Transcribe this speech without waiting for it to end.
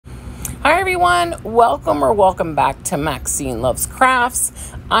Hi everyone, welcome back to Maxine Loves Crafts.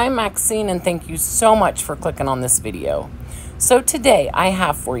 I'm Maxine and thank you so much for clicking on this video. So today I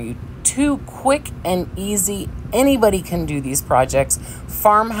have for you two quick and easy, anybody can do these projects,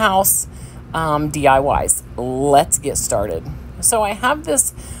 farmhouse DIYs. Let's get started. So I have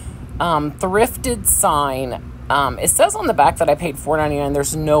this thrifted sign. It says on the back that I paid $4.99.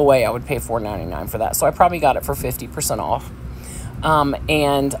 There's no way I would pay $4.99 for that. So I probably got it for 50% off.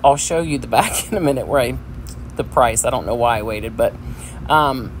 And I'll show you the back in a minute where the price. I don't know why I waited, but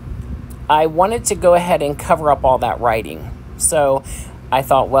I wanted to go ahead and cover up all that writing. So I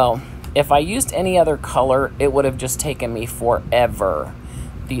thought, well, if I used any other color, it would have just taken me forever.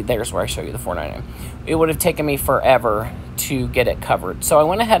 There's where I show you the $4.99. It would have taken me forever to get it covered. So I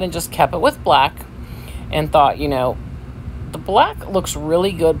went ahead and just kept it with black and thought, you know, the black looks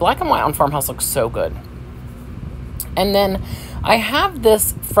really good. Black and white on Farmhouse looks so good. And then I have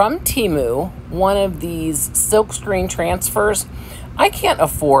this from Temu, one of these silkscreen transfers. I can't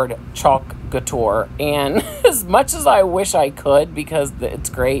afford chalk couture, and as much as I wish I could because it's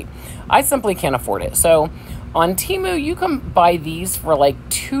great, I simply can't afford it. So on Temu, you can buy these for like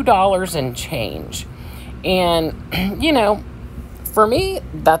 $2 and change. And, you know, for me,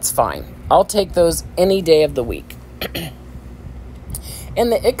 that's fine. I'll take those any day of the week.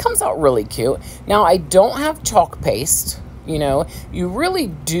 And it comes out really cute. Now, I don't have chalk paste. You know, you really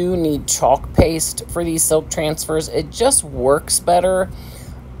do need chalk paste for these silk transfers. It just works better.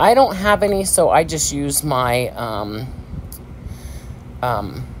 I don't have any, so I just use my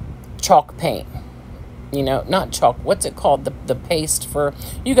chalk paint. You know, not chalk. What's it called? The paste for,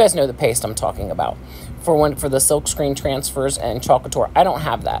 you guys know the paste I'm talking about. For the silk screen transfers and chalk couture. I don't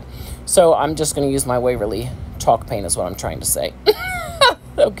have that. So I'm just going to use my Waverly chalk paint is what I'm trying to say.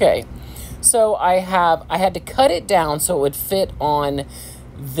 Okay. So I had to cut it down so it would fit on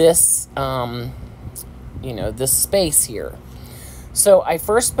this, you know, this space here. So I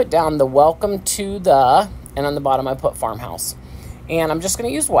first put down the welcome to the, and on the bottom I put farmhouse. And I'm just going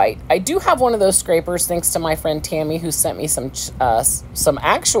to use white. I do have one of those scrapers thanks to my friend Tammy who sent me some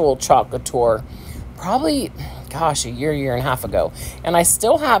actual chalk couture probably, gosh, a year and a half ago. And I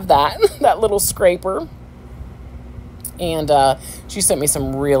still have that, that little scraper. And she sent me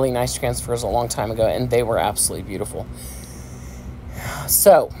some really nice transfers a long time ago, and they were absolutely beautiful.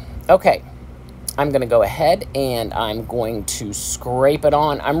 So, okay, I'm going to go ahead and I'm going to scrape it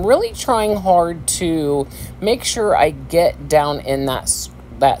on. I'm really trying hard to make sure I get down in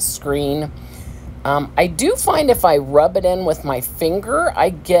that screen. I do find if I rub it in with my finger, I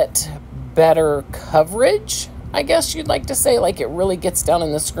get better coverage, I guess you'd like to say, like it really gets down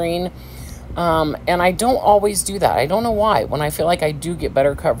in the screen. And I don't always do that. I don't know why. When I feel like I do get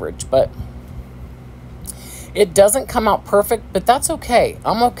better coverage, but it doesn't come out perfect, but that's okay.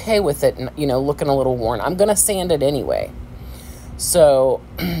 I'm okay with it, you know, looking a little worn. I'm going to sand it anyway. So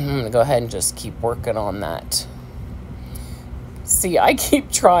I'm going to go ahead and just keep working on that. See, I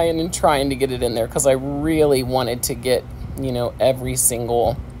keep trying and trying to get it in there because I really wanted to get, you know, every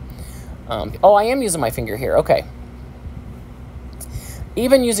single, oh, I am using my finger here. Okay.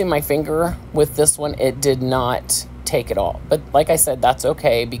 Even using my finger with this one, it did not take it all. But like I said, that's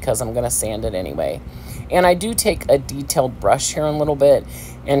okay because I'm going to sand it anyway. And I do take a detailed brush here a little bit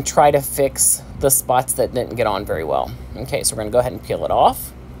and try to fix the spots that didn't get on very well. Okay, so we're going to go ahead and peel it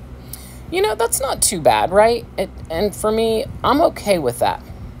off. You know, that's not too bad, right? And for me, I'm okay with that.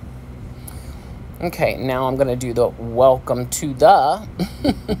 Okay, now I'm going to do the welcome to the...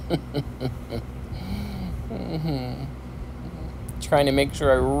 Trying to make sure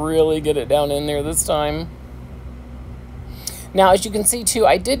I really get it down in there this time. Now, as you can see too,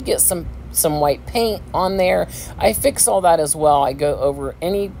 I did get some white paint on there. I fix all that as well. I go over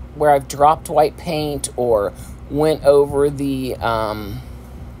where I've dropped white paint or went over the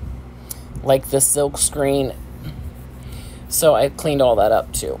like the silk screen. So I cleaned all that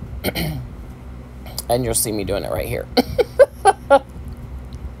up too. And you'll see me doing it right here.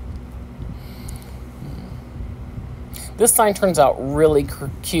 This sign turns out really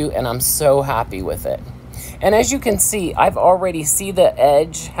cute, and I'm so happy with it. And as you can see, I've already see the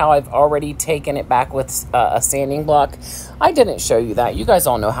edge, how I've already taken it back with a sanding block. I didn't show you that. You guys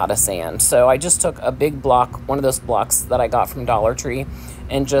all know how to sand. So I just took a big block, one of those blocks that I got from Dollar Tree,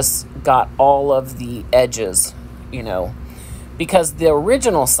 and just got all of the edges, you know, because the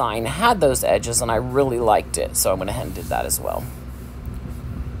original sign had those edges, and I really liked it. So I went ahead and did that as well.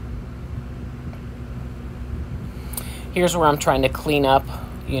 Here's where I'm trying to clean up,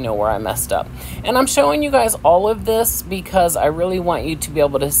 you know, where I messed up. And I'm showing you guys all of this because I really want you to be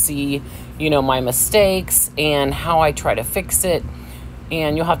able to see, you know, my mistakes and how I try to fix it.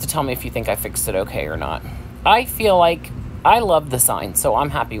 And you'll have to tell me if you think I fixed it okay or not. I feel like I love the sign, so I'm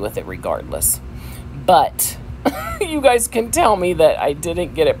happy with it regardless. But you guys can tell me that I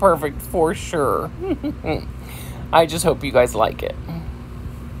didn't get it perfect for sure. I just hope you guys like it.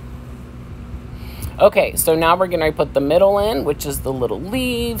 Okay, so now we're going to put the middle in, which is the little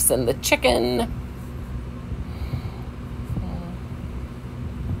leaves and the chicken.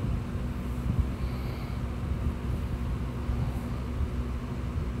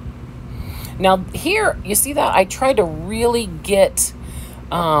 Now here, you see that? I tried to really get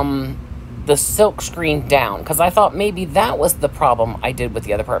the silk screen down because I thought maybe that was the problem I did with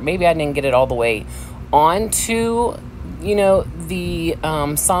the other part. Maybe I didn't get it all the way onto, you know, the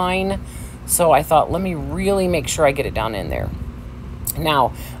sign. So I thought, let me really make sure I get it down in there.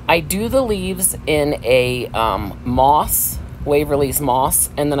 Now, I do the leaves in a moss, Waverly's moss,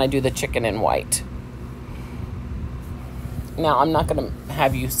 and then I do the chicken in white. Now, I'm not going to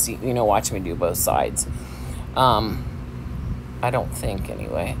have you see, you know, watch me do both sides. I don't think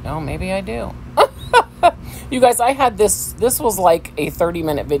anyway. Oh, maybe I do. You guys, I had this was like a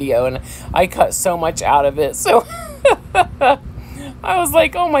 30-minute video and I cut so much out of it. So I was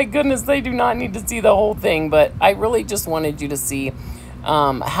like, oh my goodness, they do not need to see the whole thing. But I really just wanted you to see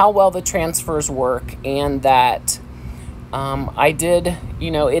how well the transfers work, and that I did, you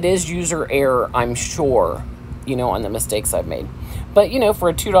know, it is user error, I'm sure, you know, on the mistakes I've made. But, you know, for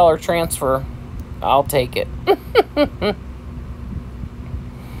a $2 transfer, I'll take it.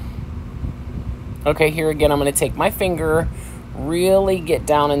 Okay, here again, I'm going to take my finger, really get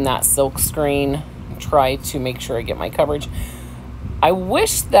down in that silk screen, and try to make sure I get my coverage. I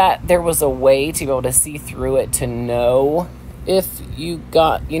wish that there was a way to be able to see through it to know if you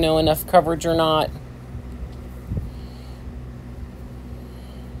got, you know, enough coverage or not.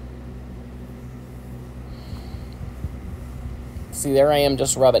 See, there I am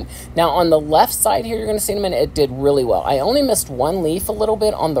just rubbing. Now, on the left side here, you're going to see in a minute, it did really well. I only missed one leaf a little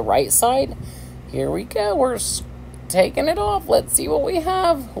bit on the right side. Here we go. We're taking it off. Let's see what we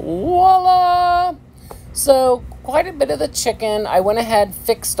have. Voila! So, quite a bit of the chicken. I went ahead,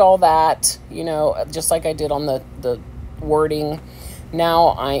 fixed all that, you know, just like I did on the wording. Now,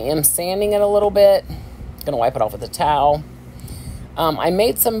 I am sanding it a little bit. Going to wipe it off with a towel. I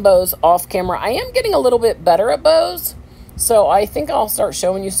made some bows off camera. I am getting a little bit better at bows. So I think I'll start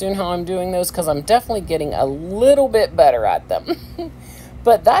showing you soon how I'm doing those, because I'm definitely getting a little bit better at them.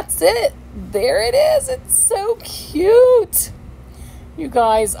 But that's it. There it is. It's so cute. You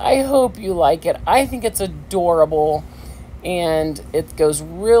guys, I hope you like it. I think it's adorable, and it goes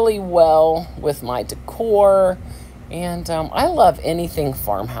really well with my decor. And I love anything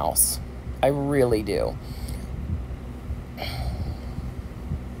farmhouse. I really do.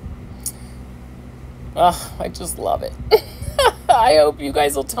 Oh, I just love it. I hope you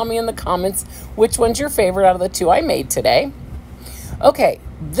guys will tell me in the comments which one's your favorite out of the two I made today. Okay,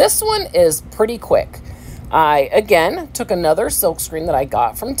 this one is pretty quick. I, again, took another silk screen that I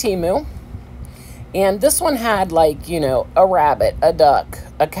got from Temu. And this one had, like, you know, a rabbit, a duck,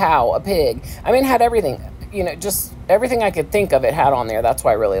 a cow, a pig. I mean, it had everything. You know, just everything I could think of it had on there. That's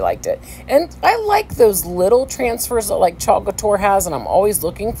why I really liked it. And I like those little transfers that, like, Chalkator has, and I'm always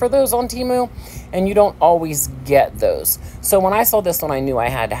looking for those on Temu. And you don't always get those. So when I saw this one, I knew I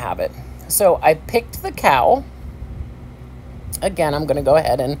had to have it. So I picked the cow. Again, I'm going to go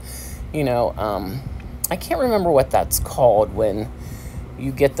ahead and, you know, I can't remember what that's called when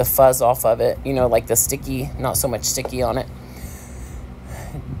you get the fuzz off of it. You know, like the sticky, not so much sticky on it.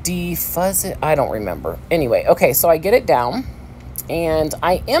 Defuzz it? I don't remember. Anyway, okay, so I get it down. And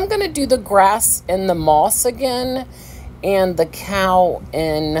I am going to do the grass and the moss again. And the cow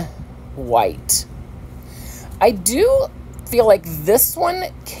in white. I do feel like this one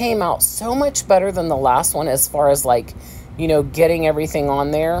came out so much better than the last one as far as, like, you know, getting everything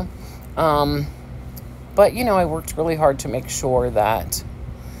on there. But, you know, I worked really hard to make sure that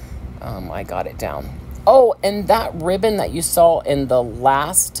I got it down. Oh, and that ribbon that you saw in the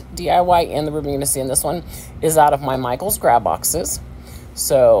last DIY and the ribbon you're going to see in this one is out of my Michael's grab boxes.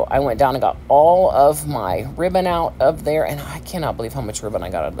 So I went down and got all of my ribbon out of there, and I cannot believe how much ribbon I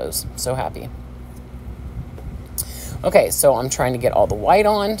got out of those. I'm so happy. Okay, so I'm trying to get all the white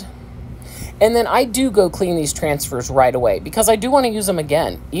on. And then I do go clean these transfers right away because I do want to use them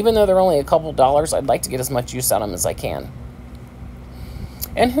again. Even though they're only a couple dollars, I'd like to get as much use out of them as I can.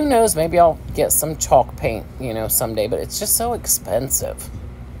 And who knows, maybe I'll get some chalk paint, you know, someday, but it's just so expensive.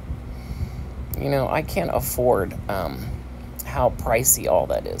 You know, I can't afford how pricey all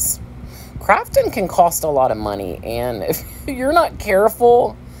that is. Crafting can cost a lot of money, and if you're not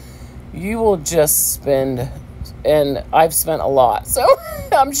careful, you will just spend and I've spent a lot. So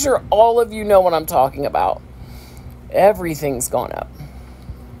I'm sure all of you know what I'm talking about. Everything's gone up.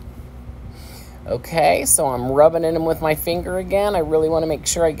 Okay, so I'm rubbing it in with my finger again. I really want to make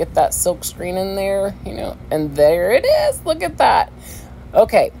sure I get that silk screen in there, you know, and there it is. Look at that.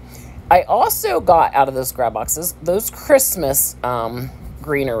 Okay, I also got out of those grab boxes those Christmas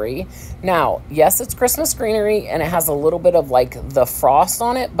greenery. Now, yes, it's Christmas greenery, and it has a little bit of like the frost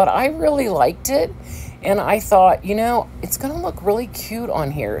on it, but I really liked it, and I thought, you know, it's going to look really cute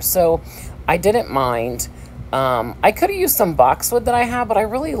on here, so I didn't mind. I could have used some boxwood that I have, but I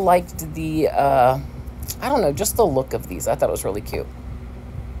really liked the, I don't know, just the look of these. I thought it was really cute.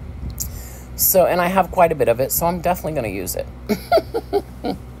 So, and I have quite a bit of it, so I'm definitely going to use it.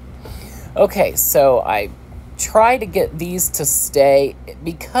 Okay, so I try to get these to stay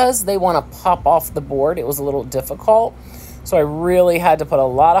because they want to pop off the board. It was a little difficult, so I really had to put a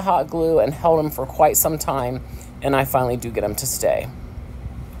lot of hot glue and held them for quite some time, and I finally do get them to stay.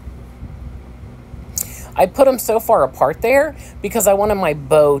 I put them so far apart there because I wanted my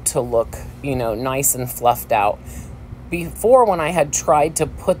bow to look, you know, nice and fluffed out. Before, when I had tried to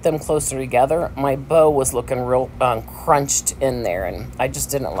put them closer together, my bow was looking real crunched in there, and I just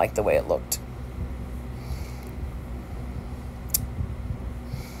didn't like the way it looked.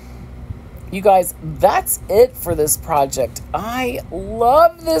 You guys, that's it for this project. I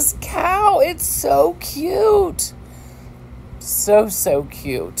love this cow. It's so cute. So, so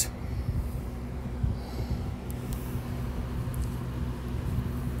cute.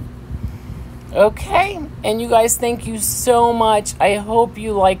 Okay, and you guys, thank you so much. I hope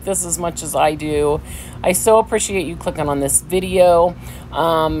you like this as much as I do. I so appreciate you clicking on this video.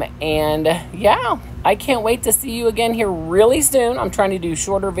 And yeah, I can't wait to see you again here really soon. I'm trying to do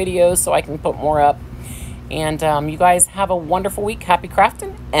shorter videos so I can put more up. And you guys have a wonderful week. Happy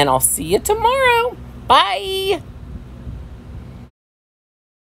crafting, and I'll see you tomorrow. Bye.